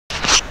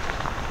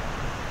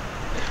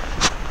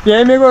E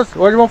aí, amigos,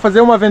 hoje vamos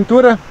fazer uma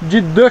aventura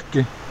de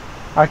duck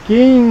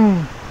aqui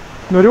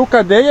no Rio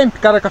Cadeia, em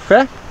Picada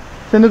Café,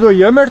 sendo do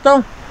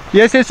Yamertal. E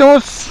esses são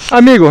os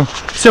amigos,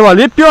 seu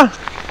Alípio.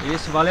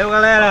 Isso, valeu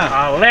galera.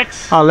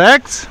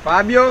 Alex.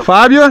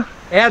 Fábio.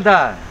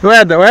 Eda. O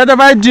Eda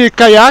vai de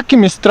caiaque,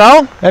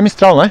 Mistral. É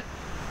Mistral, não é?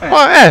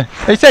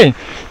 É isso aí.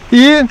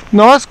 E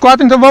nós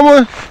quatro então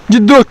vamos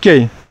de duck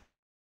aí.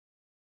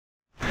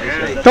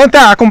 Então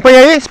tá, acompanha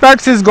aí, espero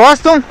que vocês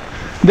gostem.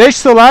 Deixe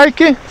seu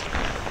like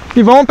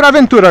e vamos pra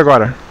aventura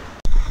agora.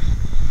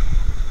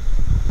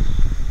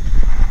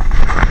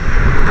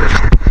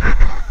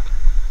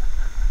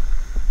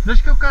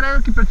 Deixa que eu carrego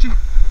aqui pra ti.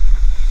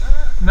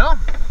 Não?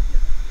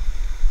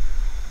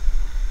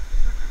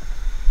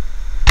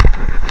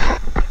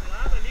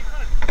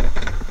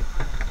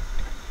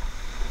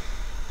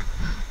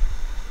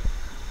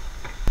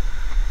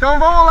 Então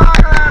vamos lá,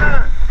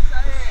 galera! Isso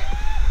aí!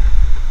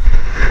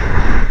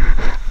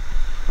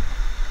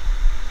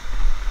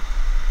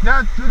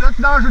 Deixa eu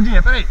te dar uma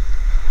ajudinha, peraí.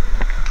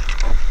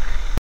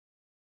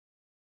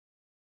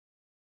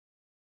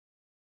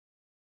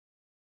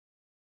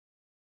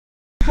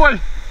 Foi!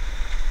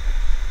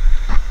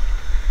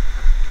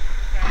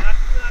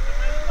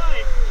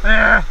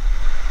 É!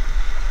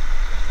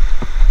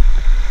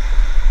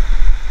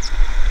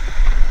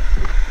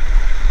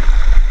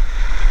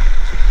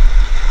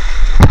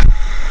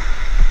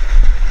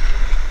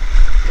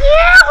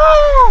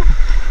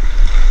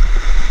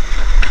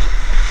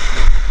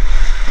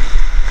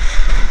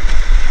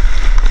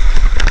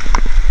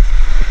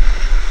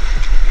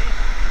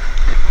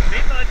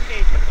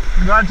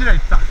 Do lado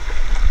direito, tá.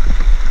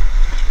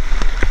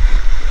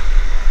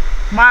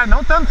 Mas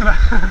não tanto, né?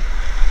 Não,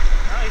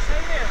 isso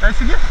aí mesmo. É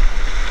seguir?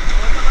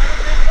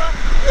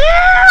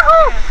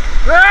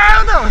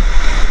 Meu Deus!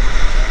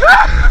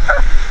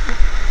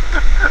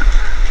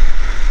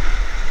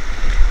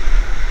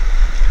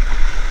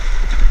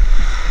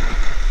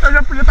 Eu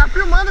já podia estar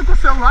filmando com o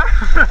celular.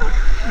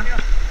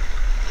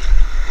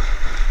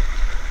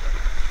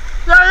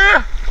 E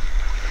aí?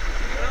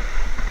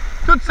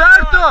 Tudo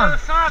certo?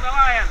 Cansada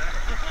lá, Eda.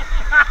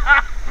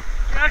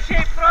 Eu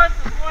achei pronto,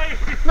 foi.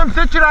 Não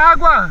precisa tirar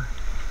água.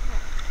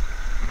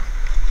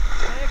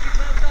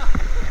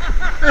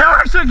 Eu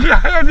achei que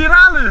ia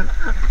virar ali.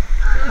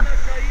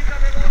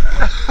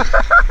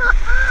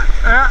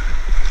 É.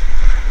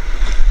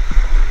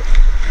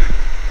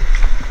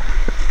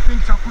 Tem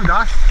que só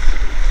cuidar.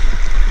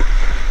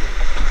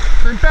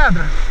 Tem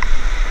pedra.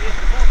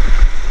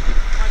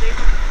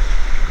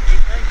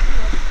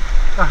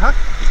 Aham.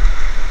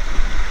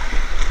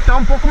 Tá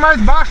um pouco mais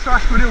baixo, eu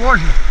acho, que o rio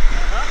hoje.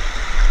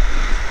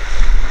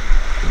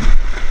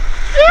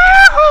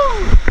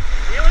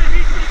 Eu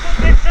evito de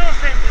competição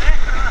sempre, né?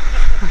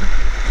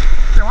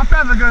 Tem uma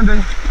pedra grande aí.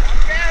 Uma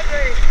pedra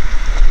aí.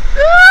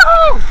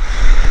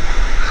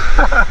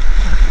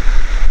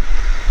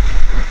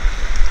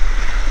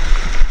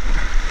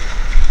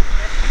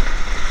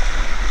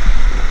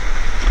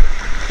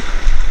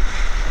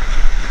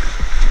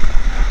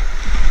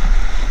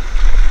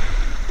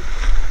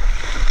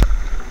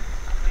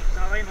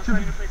 Tava aí, não tá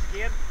indo pra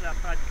esquerda,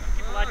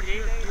 aqui pro lado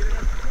direito aí.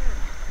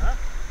 Hã?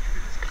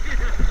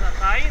 Já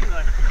tá indo,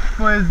 velho?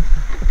 Pois.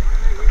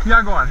 E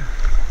agora?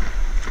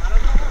 Agora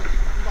vamos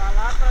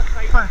embalar pra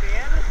sair da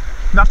pedra.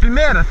 Da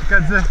primeira, tu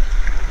quer dizer?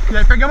 E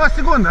aí pegamos a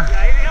segunda. E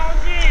aí vem a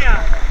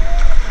ondinha.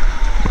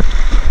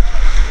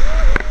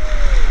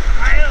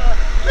 Aí, ó.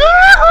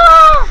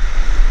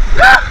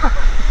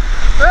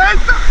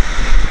 Eita!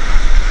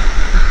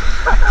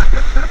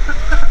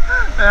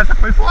 Essa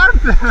foi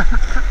forte.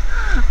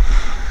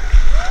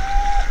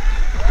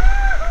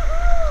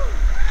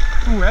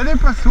 O Éder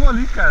passou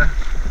ali, cara.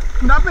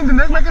 Não dá pra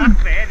entender como é que ele...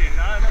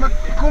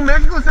 Como é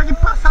que consegue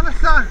passar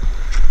nessa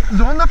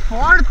zona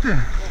forte?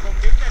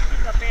 Vamos bem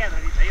pertinho da pedra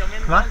ali, daí ao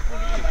menos dá um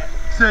pulinho, né?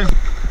 Sei. Não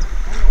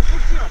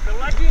por cima, pelo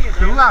ladinho.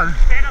 Pelo lado.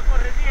 Pega a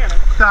corredeira.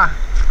 Tá.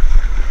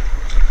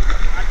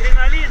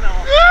 Adrenalina,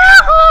 ó.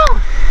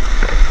 Uhul!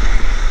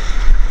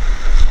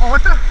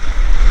 Outra.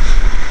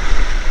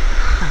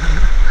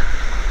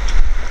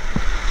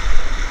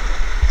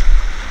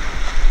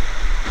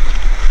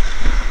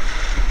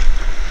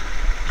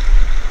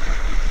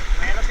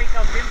 Ela tem que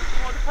estar o tempo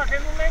todo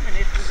fazendo leme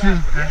nesse lugar.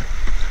 Sim,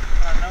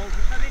 pra não,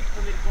 justamente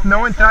quando ele começa.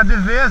 Não entrar de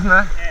vez,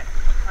 né? É.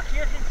 Aqui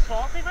a gente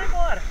solta e vai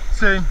embora.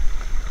 Sei.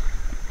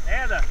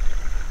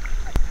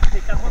 Tem que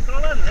estar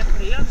controlando, né?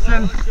 Freando.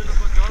 Sim. Onde eu não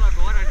controlo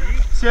agora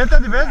ali. Se entra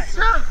de vez,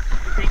 já.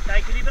 E tem que estar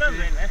equilibrando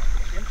ele, né?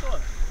 O tempo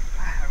todo.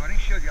 Agora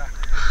encheu de ar.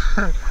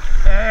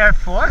 É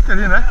forte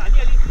ali, né? Ali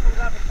tem um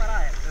lugar pra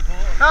parar ela. Eu vou.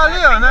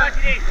 Ali, ó, né?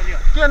 Direito, ali, ó.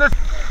 Aqui é nesse...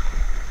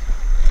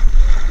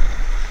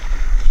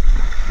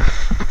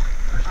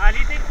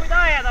 Ali tem que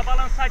cuidar, da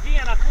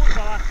balançadinha na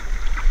curva lá.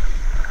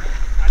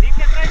 Ali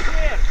que é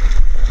traiçoeiro.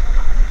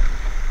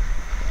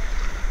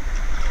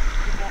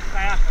 Tipo um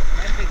caiaque,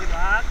 né? Tem de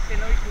lado, você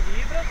não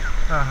equilibra.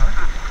 Aham.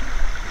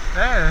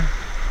 É.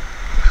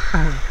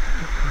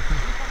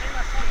 Principalmente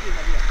na saída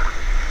ali, ó.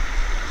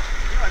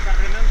 Viu? Tá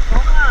remando só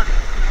um lado,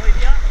 senão ele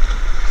ia...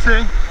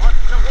 Sim. Ó,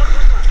 não, vou lá.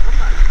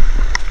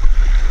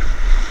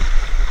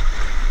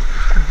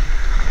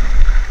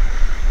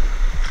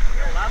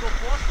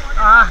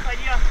 Ah.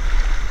 ali, ó.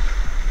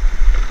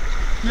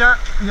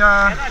 E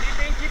a... Ali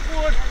tem tipo...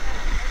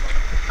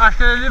 Acho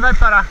que ele vai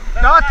parar.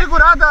 Dá uma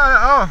segurada,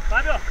 ó.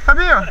 Fábio.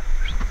 Fabinho,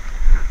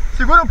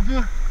 segura um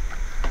pouquinho.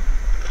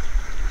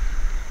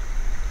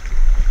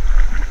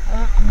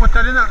 Vamos botar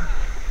ali na...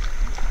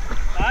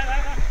 Vai.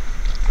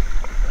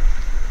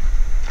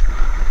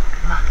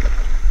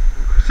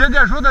 Precisa de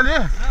ajuda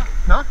ali?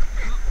 Não?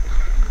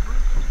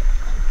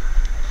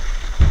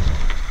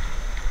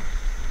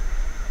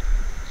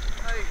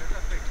 Aí, já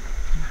tá feito.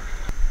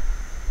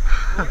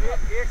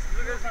 Esses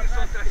lugares que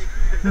são atrás.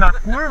 Na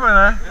curva,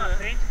 né? Na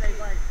frente, daí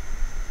vai.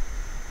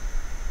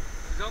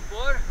 Vocês vão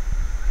pôr?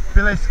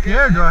 Pela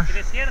esquerda, eu acho.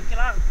 Cresceram que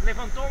lá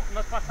levantou,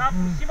 nós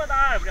passávamos por cima da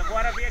árvore,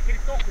 agora veio aquele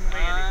toco no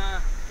meio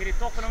ali. Aquele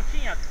toco não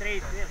tinha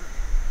 3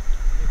 vezes.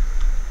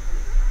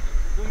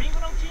 Domingo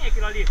não tinha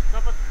aquilo ali,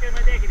 só pra ter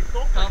uma ideia, aquele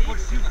toco tava ali por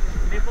cima.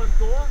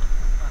 Levantou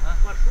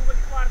com a chuva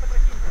de quarta pra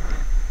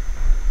quinta.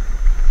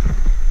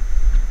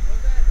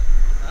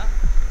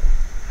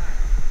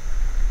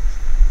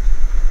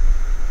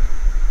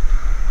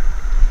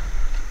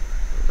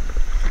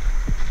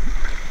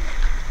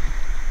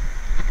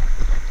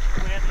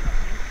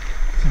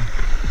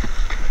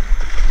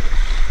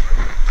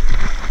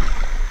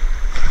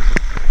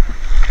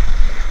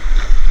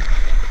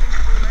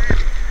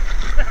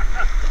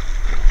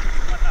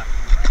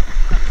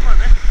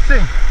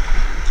 Sim.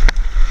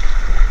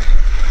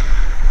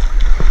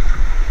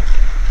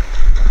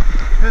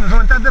 Eles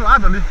vão entrar de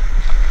lado ali.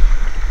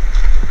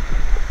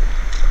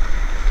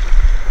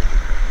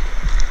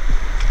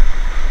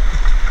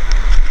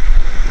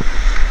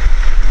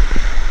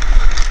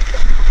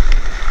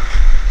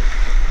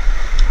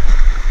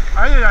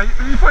 Aí,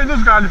 e foi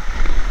nos galhos.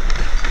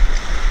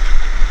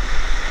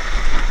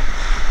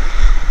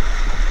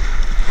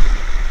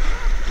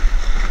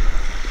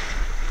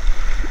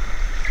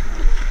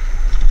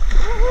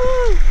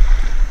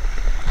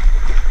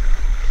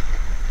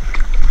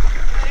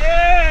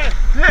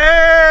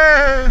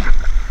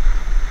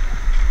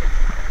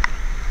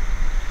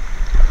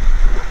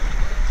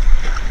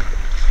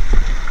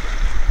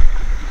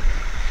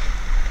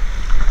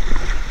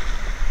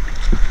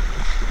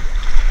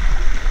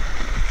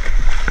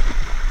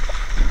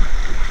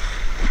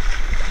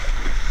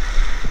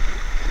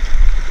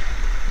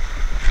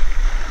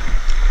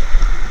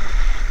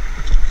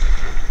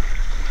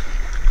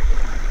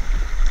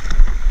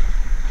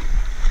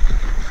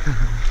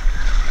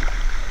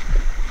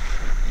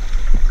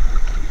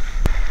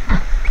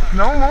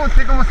 Não vão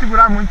ter como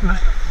segurar muito, né?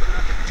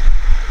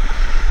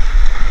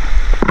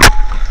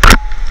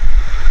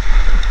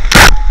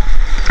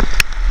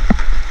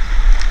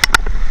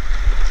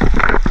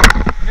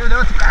 Meu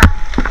Deus,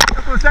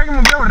 eu consigo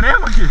mover o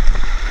remo aqui?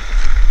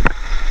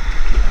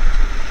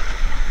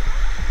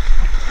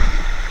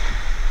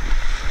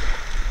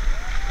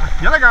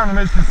 Aqui é legal no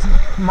meio desse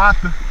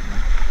mato.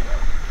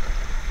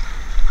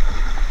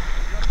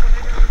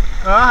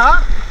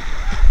 Aham.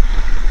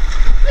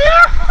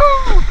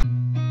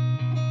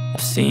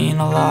 I've seen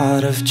a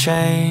lot of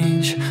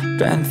change,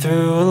 been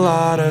through a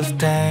lot of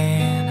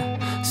pain.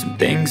 Some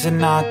things are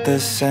not the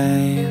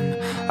same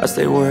as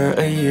they were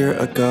a year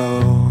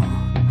ago,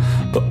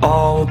 but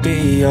all will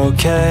be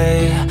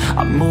okay.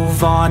 I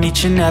move on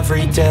each and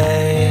every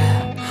day.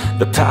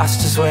 The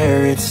past is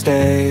where it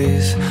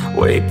stays,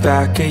 way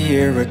back a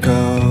year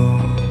ago.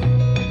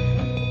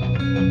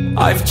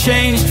 I've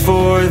changed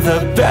for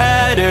the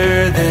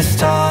better this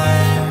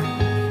time.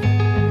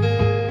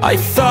 I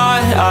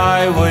thought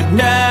I would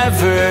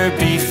never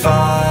be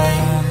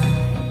fine.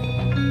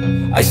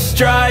 I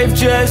strive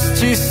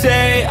just to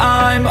say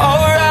I'm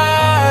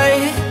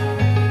alright,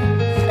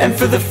 and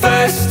for the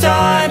first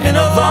time in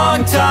a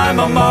long time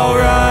I'm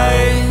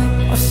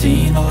alright. I've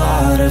seen a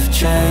lot of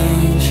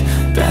change,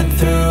 been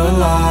through a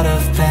lot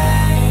of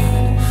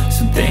pain.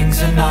 Some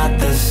things are not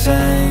the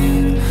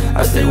same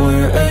as they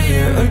were a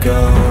year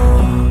ago,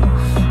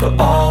 but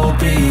all will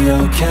be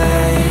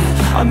okay.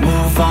 I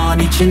move on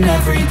each and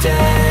every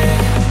day.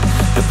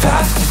 The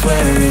past is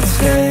where it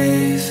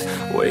stays,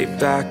 way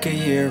back a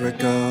year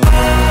ago.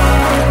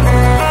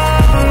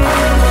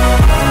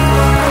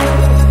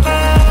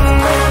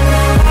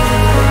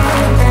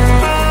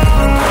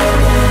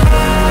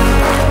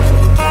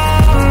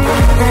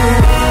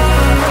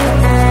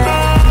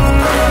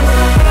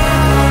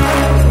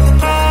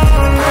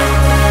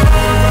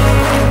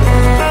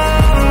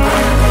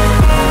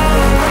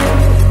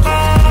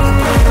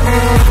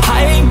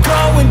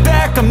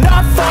 I'm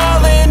not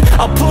falling,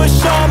 I'll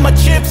push all my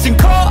chips and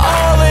call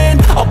all in.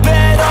 I'll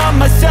bet on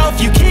myself,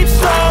 you keep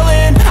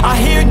stalling. I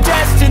hear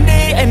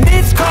destiny and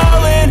it's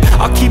calling.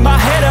 I'll keep my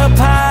head up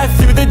high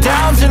through the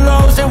downs and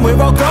lows, and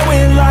we're all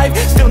going life.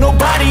 Still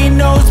nobody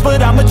knows,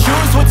 but I'ma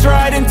choose what's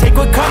right and take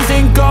what comes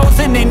and goes.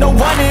 And ain't no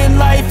one in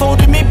life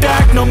holding me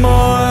back no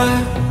more.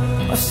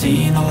 I've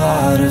seen a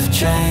lot of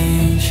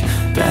change,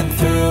 been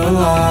through a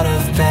lot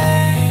of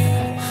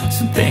pain.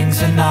 Some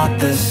things are not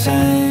the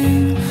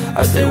same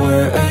as they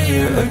were a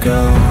year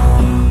ago,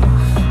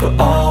 but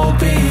all will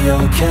be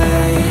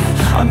okay.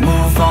 I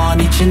move on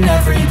each and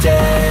every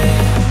day.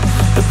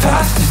 The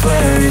past is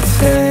where it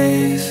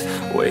stays.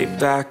 Way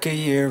back a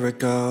year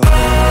ago.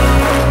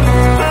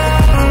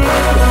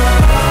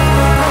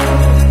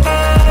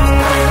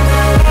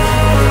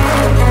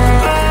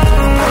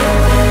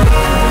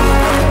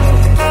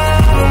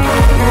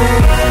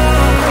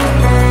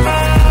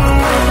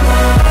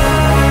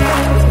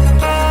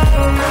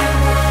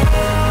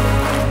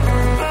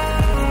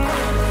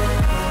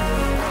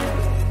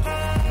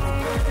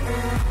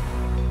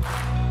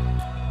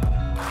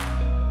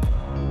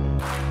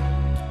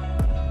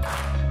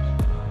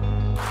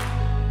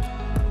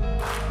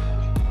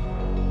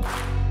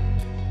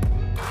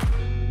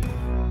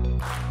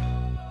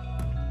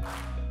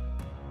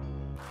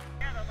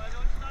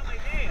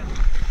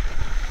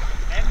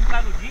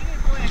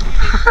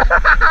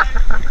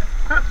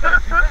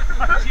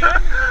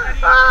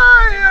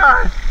 Ai,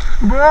 ai,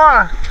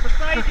 boa!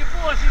 Tá aí de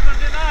boa, sem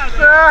fazer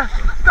nada? É,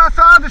 tá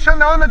só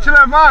deixando a onda te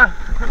levar.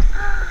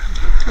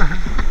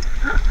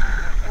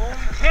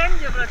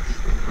 Incêndio pra ti.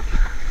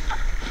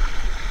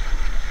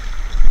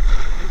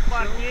 O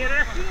parqueiro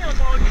é assim, é o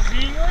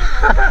baldezinho.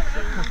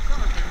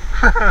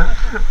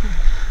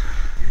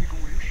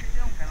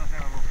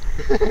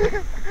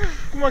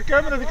 Uma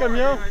câmera de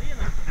caminhão.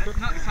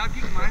 Sabe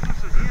o que mais nós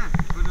fazíamos?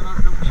 Quando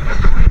nós não tínhamos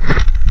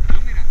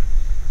câmera,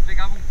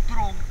 pegava um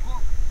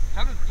tronco,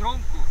 sabe o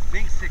tronco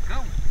bem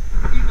secão?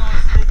 E nós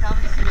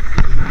deitávamos em cima.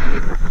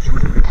 Nós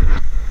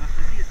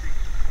fazíamos assim.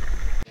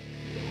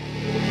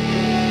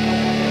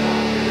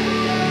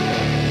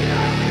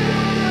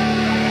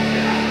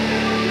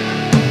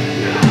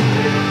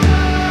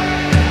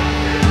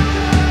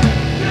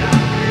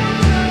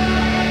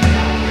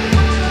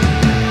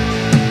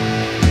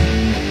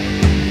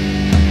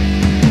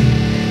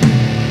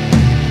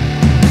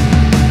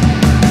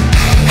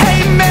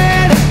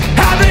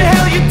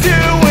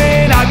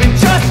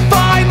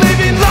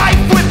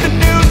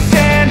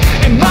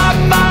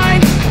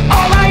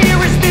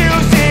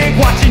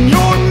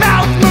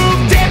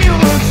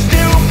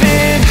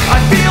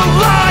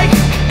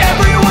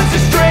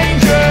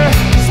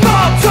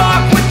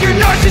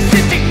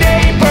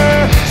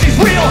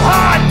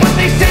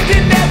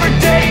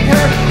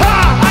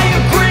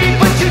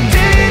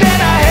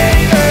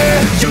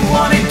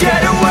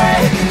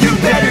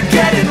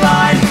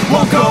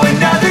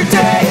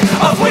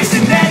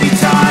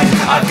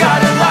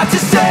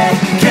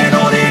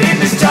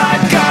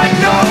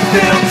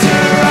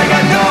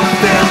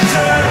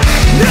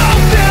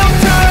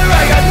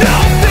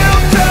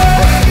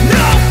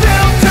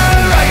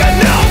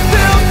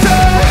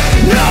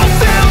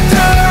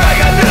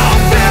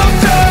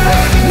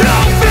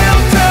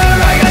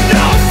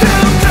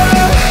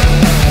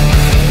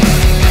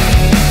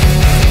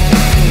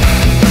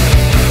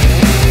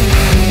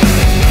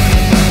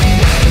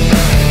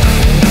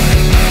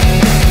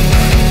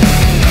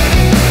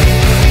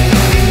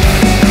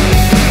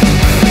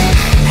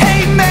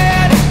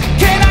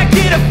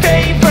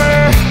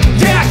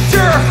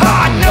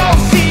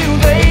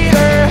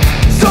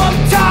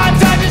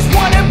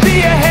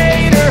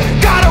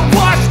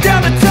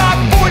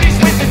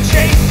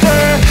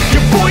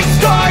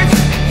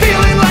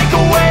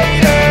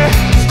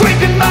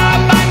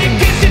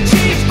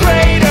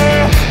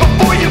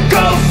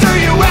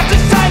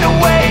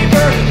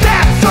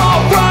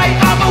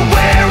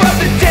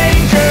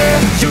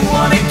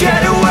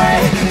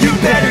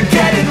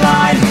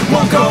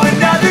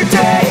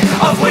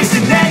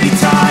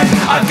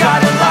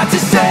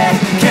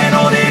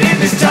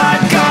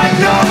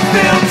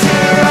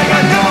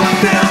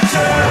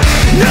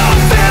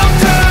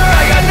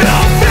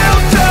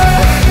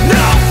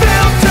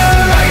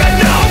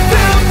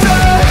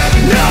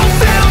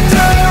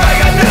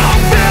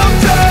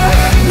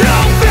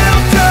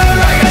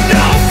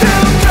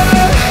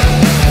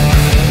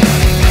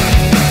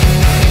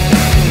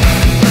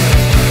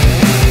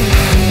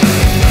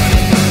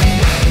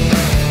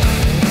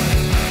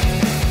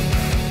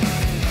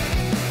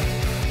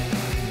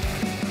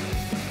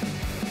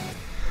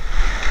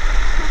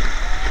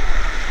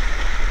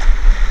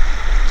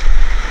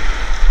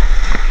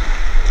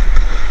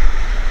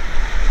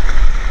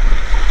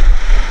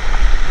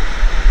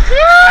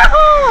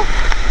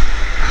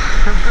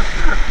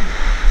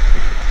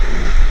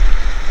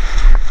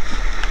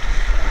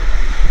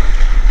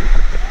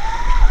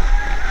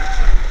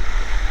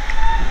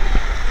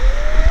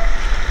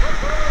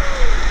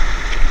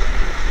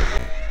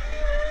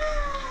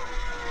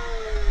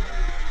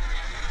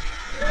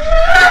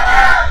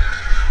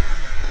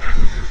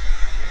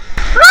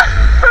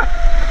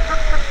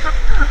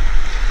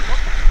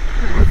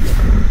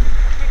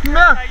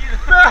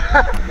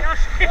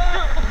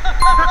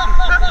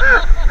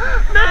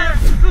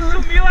 Tu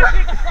sumiu,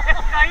 achei que você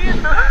tinha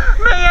caído.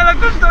 Nem ela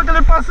acreditou que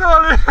ele passou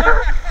ali.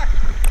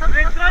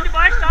 Ele entrou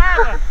debaixo da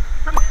água.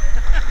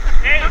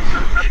 Ei,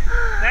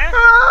 né?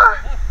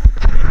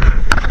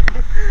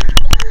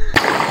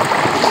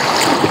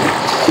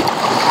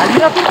 Ali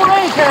já tem por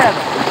aí, querida.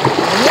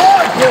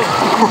 Meu Deus.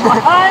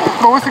 Ai.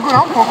 Vamos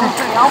segurar um pouco. Vamos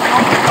pegar um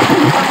pouco.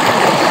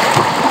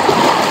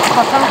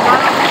 Passar no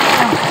carro.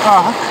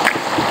 Aham.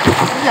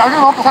 E água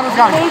não, passar nos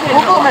galhos.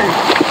 Vamos pelo meio.